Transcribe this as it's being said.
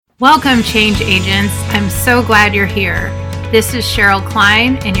Welcome, change agents. I'm so glad you're here. This is Cheryl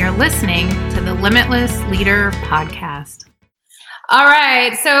Klein, and you're listening to the Limitless Leader Podcast. All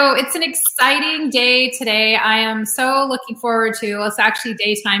right, so it's an exciting day today. I am so looking forward to, it's actually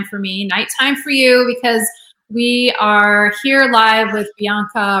daytime for me, nighttime for you, because we are here live with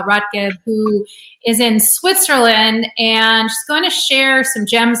Bianca Rotgeb, who is in Switzerland, and she's going to share some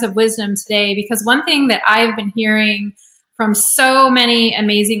gems of wisdom today, because one thing that I've been hearing from so many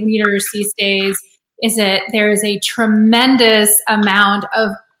amazing leaders these days is that there is a tremendous amount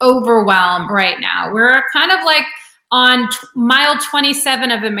of overwhelm right now. We're kind of like on mile 27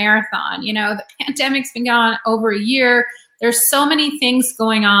 of a marathon. You know, the pandemic's been going on over a year. There's so many things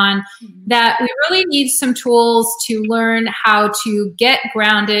going on that we really need some tools to learn how to get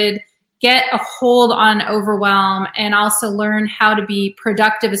grounded, get a hold on overwhelm, and also learn how to be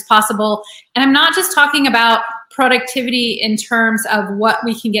productive as possible. And I'm not just talking about productivity in terms of what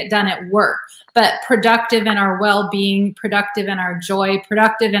we can get done at work, but productive in our well-being, productive in our joy,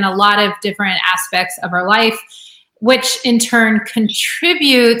 productive in a lot of different aspects of our life, which in turn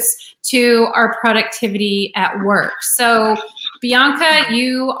contributes to our productivity at work. So Bianca,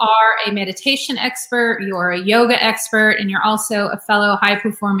 you are a meditation expert, you're a yoga expert, and you're also a fellow high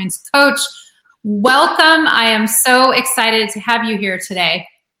performance coach. Welcome. I am so excited to have you here today.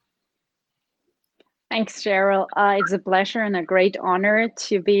 Thanks, Cheryl. It's a pleasure and a great honor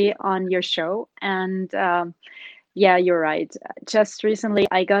to be on your show. And yeah, you're right. Just recently,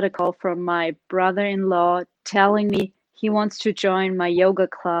 I got a call from my brother-in-law telling me he wants to join my yoga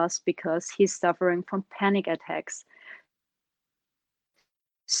class because he's suffering from panic attacks.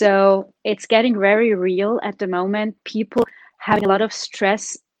 So it's getting very real at the moment. People having a lot of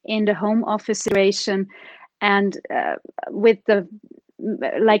stress in the home office situation, and with the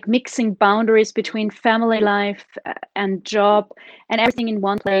mixing boundaries between family life and job and everything in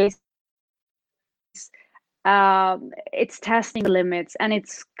one place. It's testing the limits, and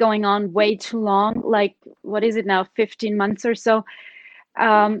it's going on way too long. Like, what is it now, 15 months or so?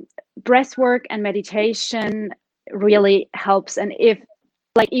 Breath work and meditation really helps. And if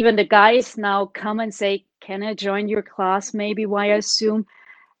even the guys now come and say, can I join your class maybe via Zoom?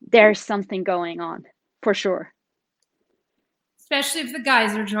 There's something going on for sure. Especially if the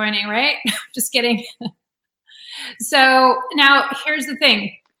guys are joining, right? Just kidding. So now here's the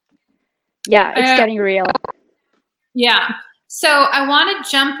thing. Yeah, it's getting real. Yeah. So I want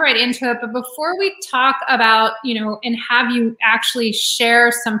to jump right into it. But before we talk about, and have you actually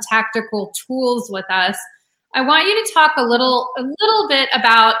share some tactical tools with us, I want you to talk a little bit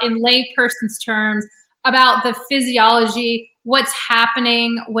about, in layperson's terms, about the physiology, what's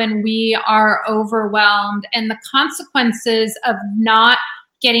happening when we are overwhelmed, and the consequences of not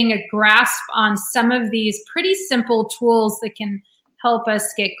getting a grasp on some of these pretty simple tools that can help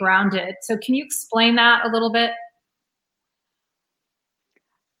us get grounded. So can you explain that a little bit?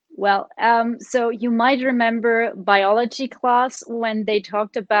 Well, so you might remember biology class when they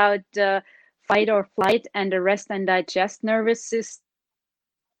talked about fight or flight and the rest and digest nervous system.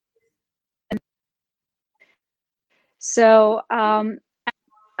 So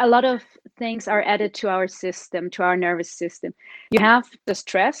a lot of things are added to our system, to our nervous system. You have the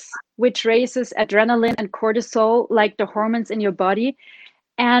stress, which raises adrenaline and cortisol, like the hormones in your body,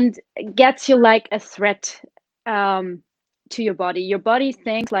 and gets you like a threat to your body. Your body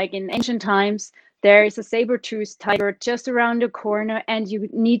thinks, like in ancient times, there is a saber-toothed tiger just around the corner, and you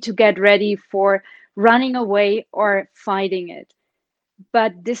need to get ready for running away or fighting it.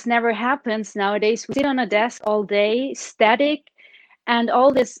 But this never happens nowadays. We sit on a desk all day, static, and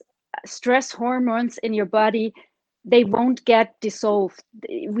all these stress hormones in your body, they won't get dissolved.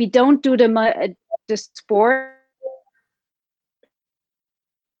 We don't do the sport.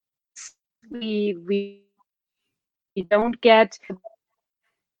 We don't get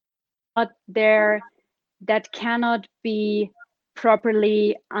out there that cannot be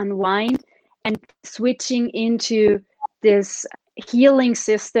properly unwind, and switching into this healing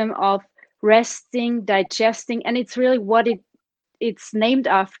system of resting, digesting, and it's really what it's named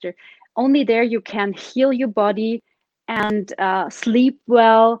after. Only there you can heal your body and sleep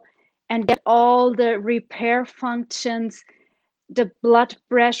well and get all the repair functions, the blood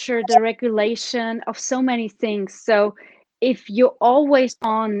pressure, the regulation of so many things. So if you're always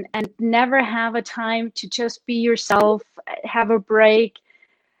on and never have a time to just be yourself, have a break,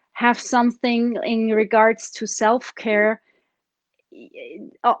 have something in regards to self-care,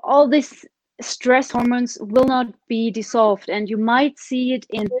 all these stress hormones will not be dissolved. And you might see it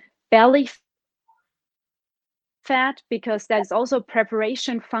in belly fat, because that's also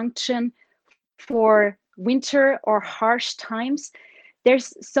preparation function for winter or harsh times.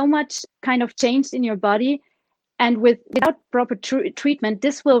 there's so much kind of changed in your body, and without proper treatment,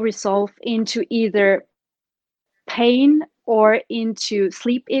 this will resolve into either pain or into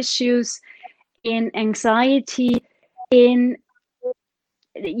sleep issues, in anxiety, in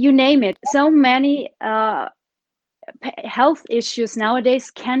you name it. So many health issues nowadays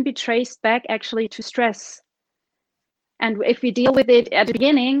can be traced back actually to stress. And if we deal with it at the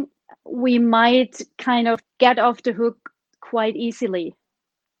beginning, we might kind of get off the hook quite easily,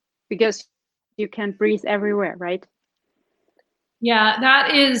 because you can breathe everywhere, right? Yeah,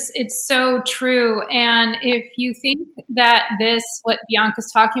 it's so true. And if you think that what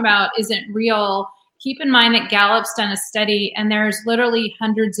Bianca's talking about isn't real, keep in mind that Gallup's done a study and there's literally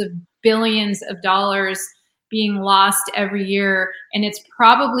hundreds of billions of dollars being lost every year. And it's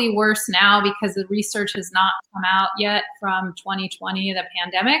probably worse now because the research has not come out yet from 2020, the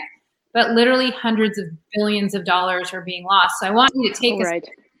pandemic, but literally hundreds of billions of dollars are being lost. So I want you to take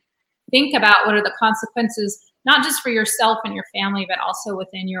think about what are the consequences, not just for yourself and your family, but also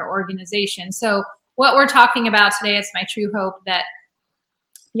within your organization. So what we're talking about today, it's my true hope that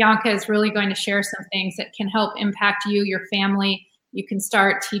Bianca is really going to share some things that can help impact you, your family. You can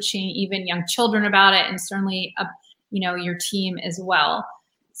start teaching even young children about it, and certainly, your team as well.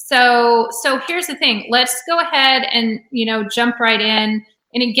 So here's the thing. Let's go ahead and, jump right in.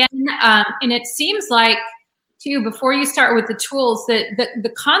 And again, and it seems like, too, before you start with the tools, that the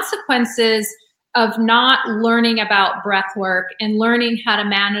consequences of not learning about breath work and learning how to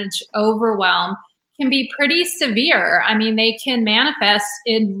manage overwhelm can be pretty severe. I mean, they can manifest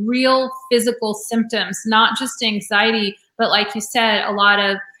in real physical symptoms, not just anxiety, but like you said, a lot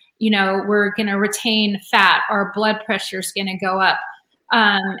of, we're going to retain fat, our blood pressure is going to go up.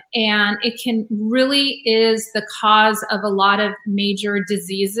 And it can really is the cause of a lot of major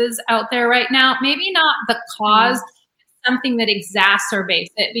diseases out there right now. Maybe not the cause, something that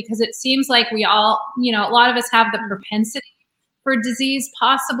exacerbates it, because it seems like we all, a lot of us have the propensity for disease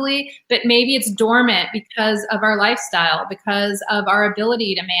possibly, but maybe it's dormant because of our lifestyle, because of our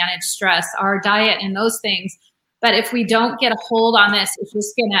ability to manage stress, our diet and those things. But if we don't get a hold on this, it's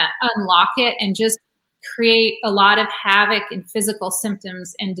just going to unlock it and just create a lot of havoc in physical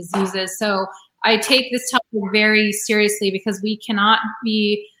symptoms and diseases. So I take this topic very seriously, because we cannot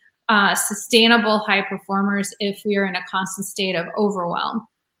be sustainable high performers if we are in a constant state of overwhelm.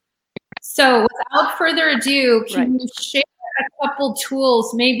 So without further ado, can you share a couple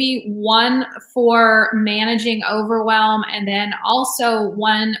tools, maybe one for managing overwhelm and then also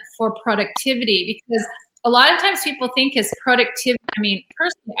one for productivity? Because a lot of times people think is productivity. I mean,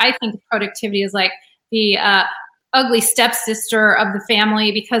 personally, I think productivity is like the ugly stepsister of the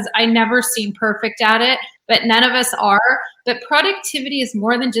family, because I never seem perfect at it, but none of us are. But productivity is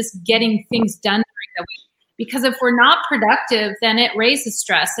more than just getting things done during the week. Because if we're not productive, then it raises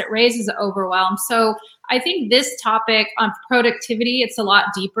stress, it raises overwhelm. So I think this topic on productivity, it's a lot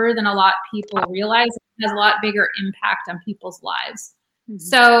deeper than a lot of people realize. It has a lot bigger impact on people's lives. Mm-hmm.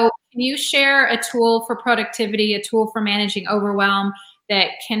 So can you share a tool for productivity, a tool for managing overwhelm that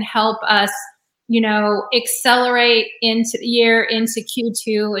can help us, accelerate into the year, into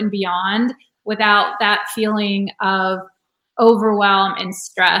Q2 and beyond, without that feeling of overwhelm and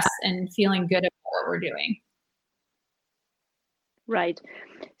stress and feeling good about what we're doing? Right.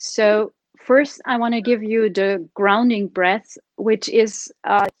 So first, I want to give you the grounding breath, which is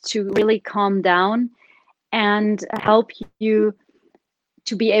to really calm down and help you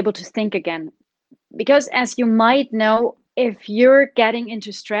to be able to think again. Because as you might know, if you're getting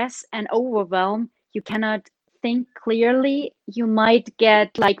into stress and overwhelm, you cannot think clearly. You might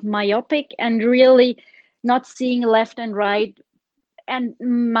get like myopic and really not seeing left and right, and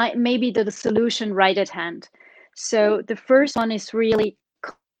maybe the solution right at hand. So the first one is really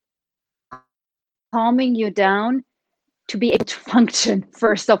calming you down to be able to function,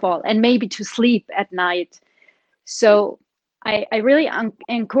 first of all, and maybe to sleep at night. So I really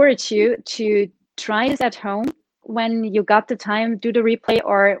encourage you to try this at home. When you got the time, do the replay,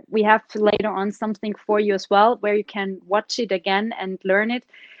 or we have later on something for you as well, where you can watch it again and learn it.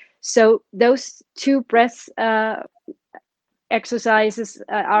 So those two breath exercises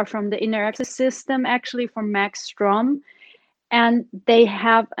are from the Inner Access System, actually from Max Strom, and they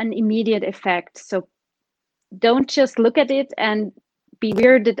have an immediate effect. So don't just look at it and be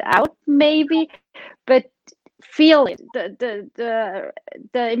weirded out maybe, but feel it. The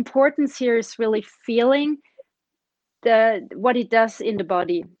importance here is really feeling what it does in the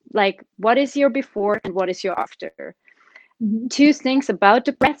body. Like, what is your before and what is your after? Mm-hmm. Two things about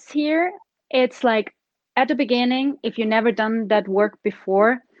the breath here. It's like, at the beginning, if you've never done that work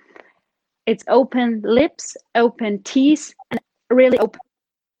before, it's open lips, open teeth, and really open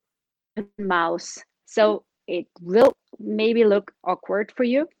mouth. So it will maybe look awkward for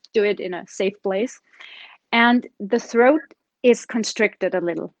you. Do it in a safe place. And the throat is constricted a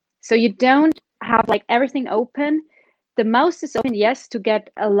little. So you don't have like everything open. The mouth is open, yes, to get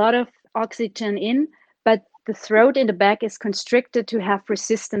a lot of oxygen in, but the throat in the back is constricted to have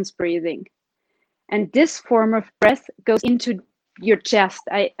resistance breathing. And this form of breath goes into your chest.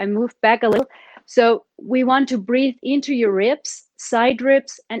 I moved back a little. So we want to breathe into your ribs, side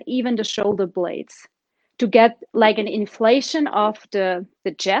ribs, and even the shoulder blades to get like an inflation of the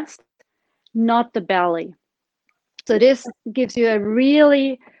chest, not the belly. So this gives you a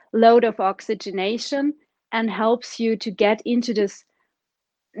really load of oxygenation and helps you to get into this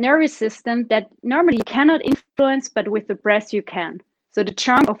nervous system that normally you cannot influence, but with the breath you can. So the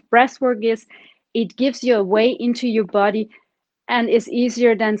charm of breath work is it gives you a way into your body and is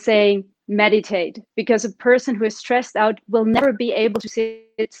easier than saying meditate, because a person who is stressed out will never be able to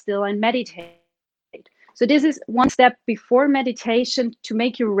sit still and meditate. So this is one step before meditation to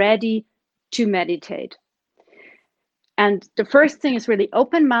make you ready to meditate. And the first thing is really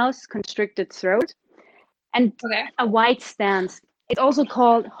open mouth, constricted throat, and a wide stance. It's also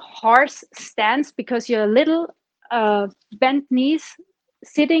called horse stance because you're a little bent knees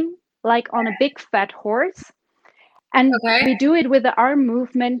sitting like on a big fat horse. And we do it with the arm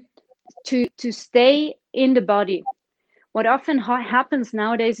movement to stay in the body. What often happens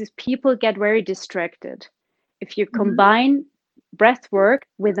nowadays is people get very distracted. If you combine breath work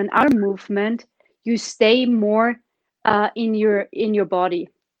with an arm movement, you stay more in your body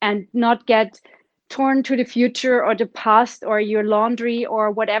and not get torn to the future or the past or your laundry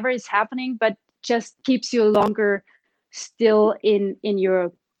or whatever is happening, but just keeps you longer still in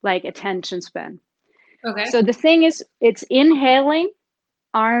your like attention span. So the thing is, it's inhaling,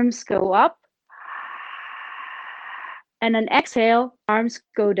 arms go up, and an exhale, arms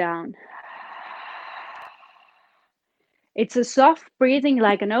go down. It's a soft breathing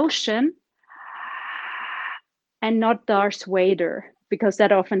like an ocean and not Darth Vader, because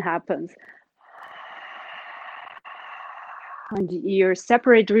that often happens. And you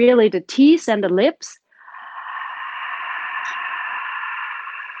separate really the teeth and the lips.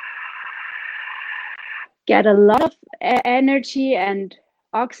 Get a lot of energy and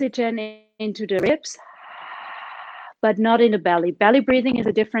oxygen into the ribs, but not in the belly. Belly breathing is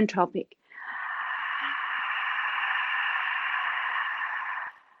a different topic.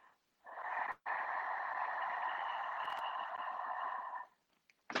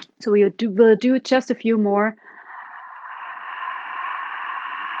 So we'll do just a few more.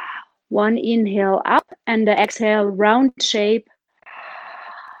 One inhale up and the exhale round shape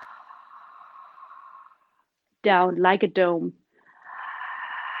down like a dome.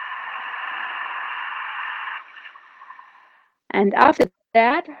 And after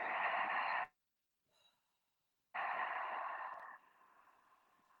that,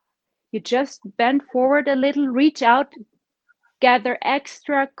 you just bend forward a little, reach out, gather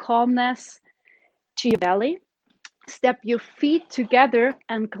extra calmness to your belly. Step your feet together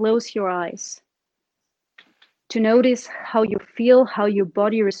and close your eyes to notice how you feel, how your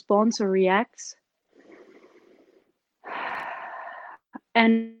body responds or reacts.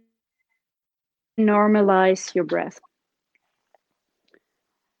 And normalize your breath.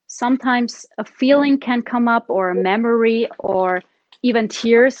 Sometimes a feeling can come up, or a memory, or even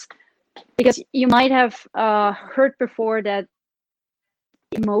tears, because you might have heard before that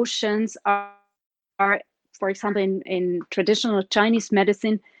emotions are, for example, in traditional Chinese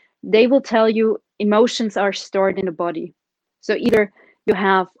medicine, they will tell you emotions are stored in the body. So either you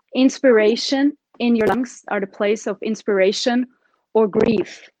have inspiration in your lungs, are the place of inspiration, or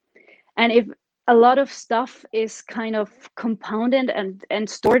grief. And if a lot of stuff is kind of compounded and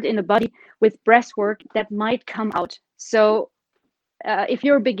stored in the body with breath work, that might come out. So if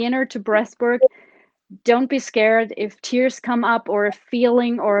you're a beginner to breath work, don't be scared if tears come up, or a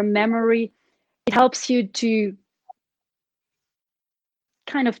feeling or a memory. It helps you to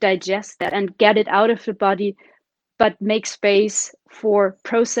kind of digest that and get it out of the body, but make space for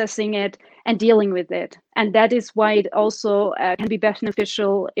processing it and dealing with it. And that is why it also can be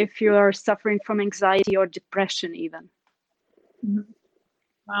beneficial if you are suffering from anxiety or depression even.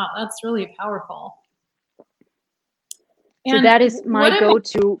 Wow, that's really powerful. So and that is my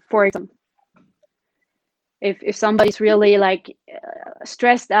go-to, for example. If somebody's really like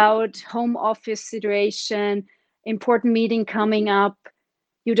stressed out, home office situation, important meeting coming up,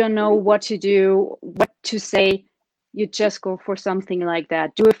 you don't know what to do, what to say, you just go for something like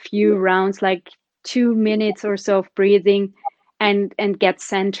that. Do a few rounds, like 2 minutes or so of breathing, and get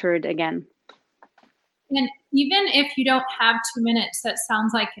centered again. And even if you don't have 2 minutes, that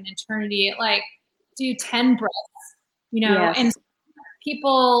sounds like an eternity. Like do 10 breaths, Yes. and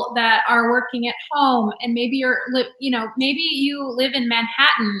people that are working at home, and maybe maybe you live in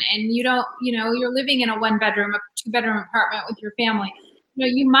Manhattan and you don't, you're living in a 1-bedroom, a 2-bedroom apartment with your family.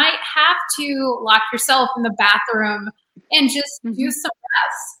 You might have to lock yourself in the bathroom and just do some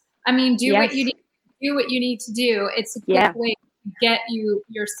breaths. I mean, do what you need to do, what you need to do. It's a quick way to get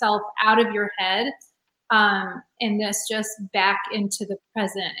yourself out of your head, and this just back into the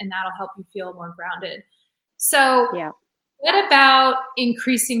present, and that'll help you feel more grounded. So what about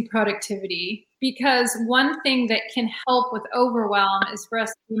increasing productivity? Because one thing that can help with overwhelm is for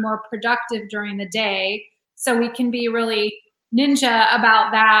us to be more productive during the day, so we can be really ninja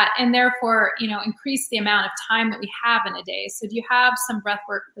about that, and therefore, increase the amount of time that we have in a day. So do you have some breath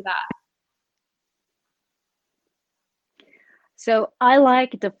work for that? So I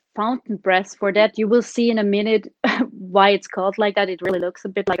like the fountain breath for that. You will see in a minute why it's called like that. It really looks a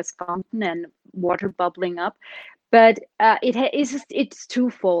bit like a fountain and water bubbling up. But it's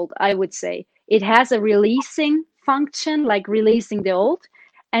twofold, I would say. It has a releasing function, like releasing the old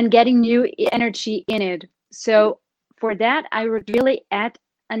and getting new energy in it. So for that, I would really add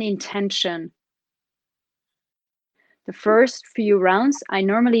an intention. The first few rounds, I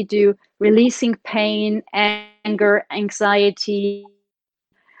normally do releasing pain, anger, anxiety,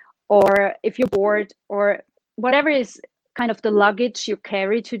 or if you're bored or whatever is kind of the luggage you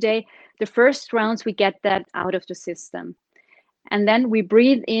carry today. The first rounds, we get that out of the system. And then we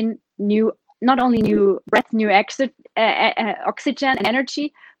breathe in not only new breath, new oxygen and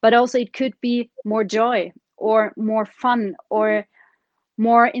energy, but also it could be more joy or more fun or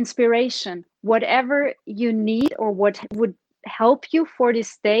more inspiration. Whatever you need or what would help you for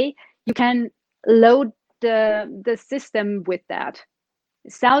this day, you can load the system with that.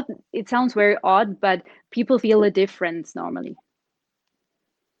 It sounds very odd, but people feel a difference normally.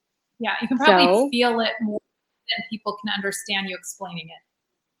 Yeah, you can probably feel it more than people can understand you explaining it.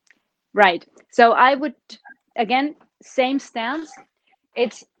 Right. So I would, again, same stance.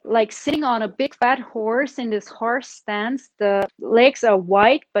 It's like sitting on a big fat horse in this horse stance. The legs are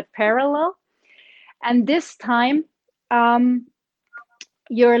wide but parallel. And this time,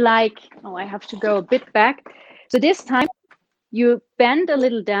 you're like, I have to go a bit back. So this time, you bend a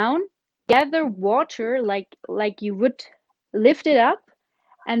little down, gather water like you would lift it up,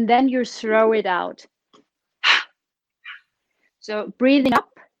 and then you throw it out. So breathing up,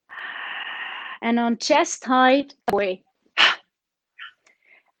 and on chest height, away.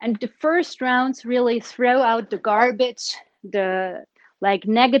 And the first rounds really throw out the garbage, the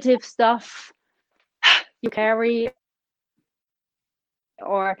negative stuff you carry,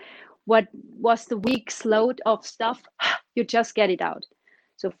 or what was the week's load of stuff, you just get it out.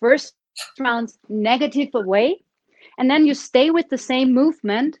 So first rounds, negative away, and then you stay with the same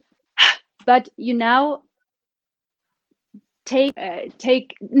movement, but you now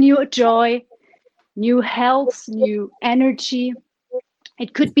take new joy, new health, new energy.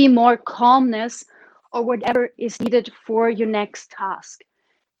 It could be more calmness or whatever is needed for your next task,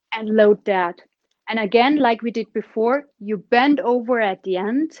 and load that. And again, like we did before, you bend over at the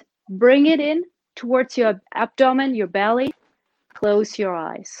end, bring it in towards your abdomen, your belly, close your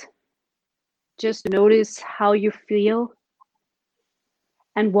eyes. Just notice how you feel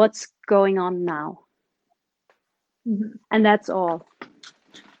and what's going on now. Mm-hmm. And that's all.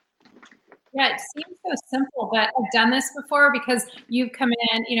 Yeah, it seems so simple, but I've done this before because you've come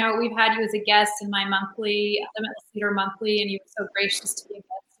in, we've had you as a guest in my monthly, Limitless Leader Monthly, and you were so gracious to be a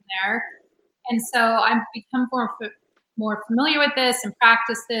guest in there. And so I've become more familiar with this and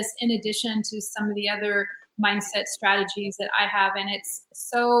practice this in addition to some of the other mindset strategies that I have. And it's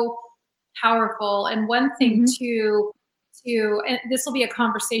so powerful. And one thing too, and this will be a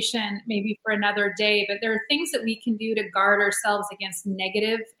conversation maybe for another day, but there are things that we can do to guard ourselves against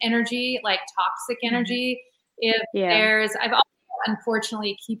negative energy, like toxic energy. I've also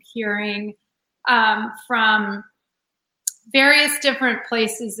unfortunately keep hearing from various different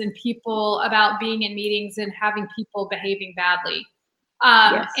places and people about being in meetings and having people behaving badly.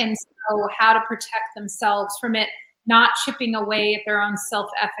 And so how to protect themselves from it, not chipping away at their own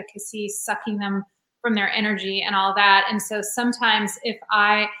self-efficacy, sucking them from their energy and all that. And so sometimes if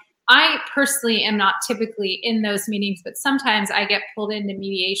I personally am not typically in those meetings, but sometimes I get pulled into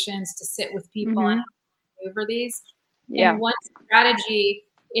mediations to sit with people and over these. And one strategy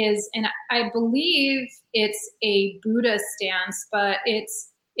is, and I believe it's a Buddha stance, but it's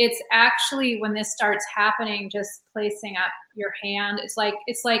actually when this starts happening, just placing up your hand. It's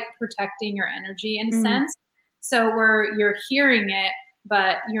like protecting your energy in a sense. So where you're hearing it,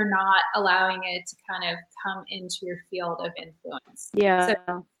 but you're not allowing it to kind of come into your field of influence. Yeah.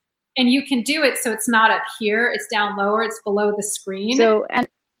 So, and you can do it so it's not up here, it's down lower, it's below the screen. So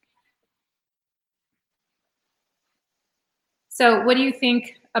what do you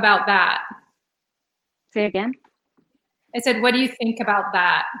think about that? Say again? I said, what do you think about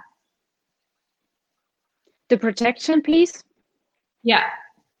that? The protection piece? Yeah.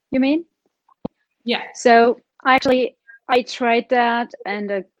 You mean? Yeah. So actually, I tried that,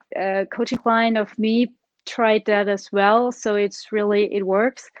 and a coaching client of me tried that as well. So it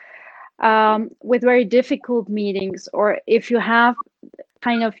works. With very difficult meetings, or if you have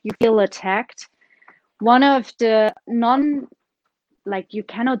you feel attacked, one of the you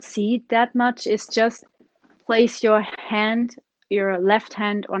cannot see that much is just place your left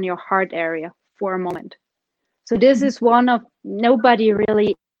hand on your heart area for a moment. So this is one of, nobody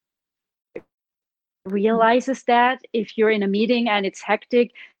really realizes that if you're in a meeting and it's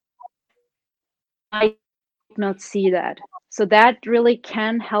hectic, I not see that. So that really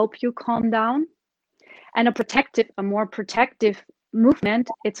can help you calm down. And a more protective movement,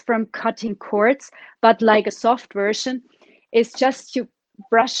 it's from cutting cords, but like a soft version is just to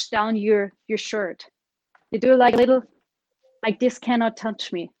brush down your shirt. You do like a little, like, this cannot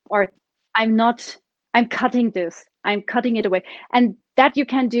touch me, or I'm cutting this, I'm cutting it away. And that you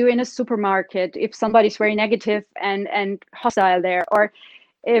can do in a supermarket if somebody's very negative and hostile there, or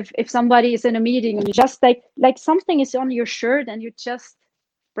if somebody is in a meeting and you just like something is on your shirt and you just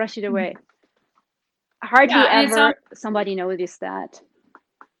brush it away. Hardly ever somebody noticed that.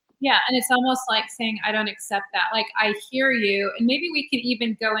 Yeah, and it's almost like saying, I don't accept that. Like, I hear you. And maybe we can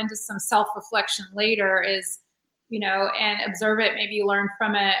even go into some self-reflection later and observe it, maybe learn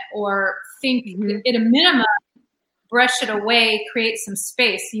from it, or think at a minimum, brush it away, create some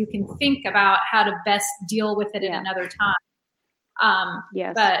space so you can think about how to best deal with it at another time.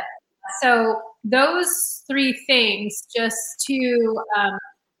 Yes. But so those three things, just to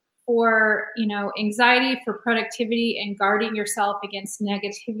for anxiety, for productivity, and guarding yourself against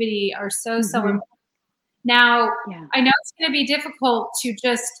negativity are so important. Now, I know it's going to be difficult to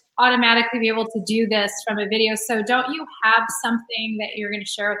just automatically be able to do this from a video. So don't you have something that you're going to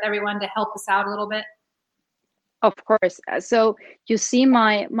share with everyone to help us out a little bit? Of course. So you see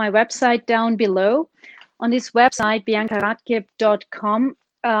my website down below. On this website, biancaradkeb.com,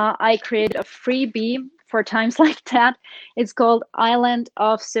 I created a freebie for times like that. It's called Island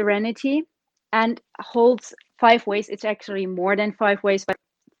of Serenity, and holds 5 ways. It's actually more than 5 ways, but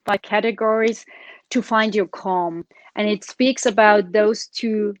 5 categories to find your calm. And it speaks about those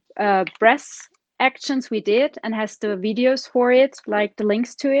 2 breath actions we did, and has the videos for it, like the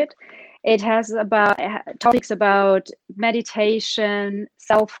links to it. It has topics about meditation,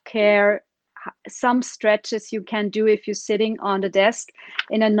 self-care, some stretches you can do if you're sitting on the desk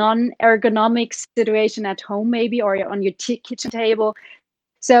in a non-ergonomic situation at home, maybe, or on your kitchen table.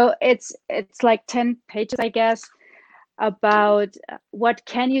 So it's like 10 pages, I guess, about what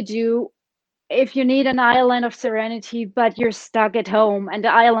can you do if you need an island of serenity, but you're stuck at home and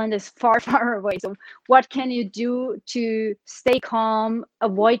the island is far, far away. So what can you do to stay calm,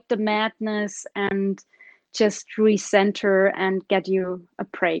 avoid the madness, and just recenter and get you a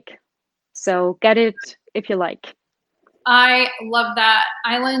break? So get it if you like. I love that.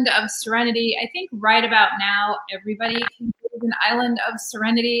 Island of Serenity. I think right about now, everybody can do an island of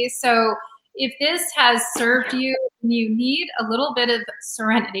serenity. So if this has served you, and you need a little bit of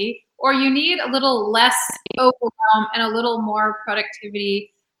serenity, or you need a little less overwhelm and a little more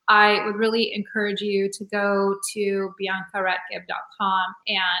productivity, I would really encourage you to go to biancaradkeb.com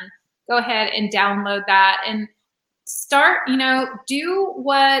and go ahead and download that and start, do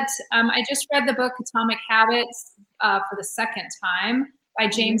what I just read the book Atomic Habits for the second time by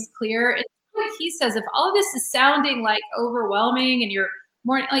James Clear. And he says, if all of this is sounding like overwhelming and you're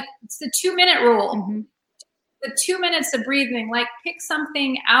more like, it's the 2-minute rule, the 2 minutes of breathing, like pick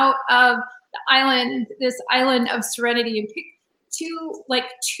something out of the island, this island of serenity, and pick 2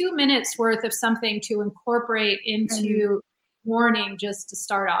 minutes worth of something to incorporate into morning just to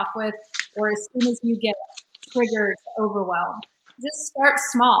start off with, or as soon as you get triggered, overwhelmed. Just start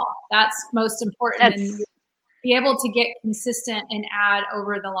small. That's most important. And be able to get consistent and add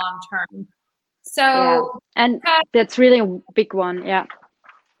over the long term. So, and that's really a big one. Yeah.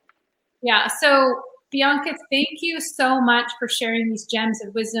 So Bianca, thank you so much for sharing these gems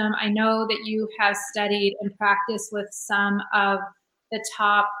of wisdom. I know that you have studied and practiced with some of the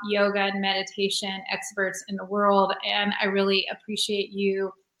top yoga and meditation experts in the world, and I really appreciate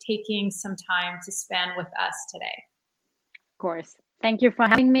you taking some time to spend with us today. Of course. Thank you for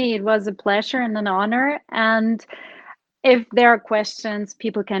having me. It was a pleasure and an honor. And if there are questions,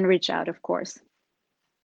 people can reach out, of course.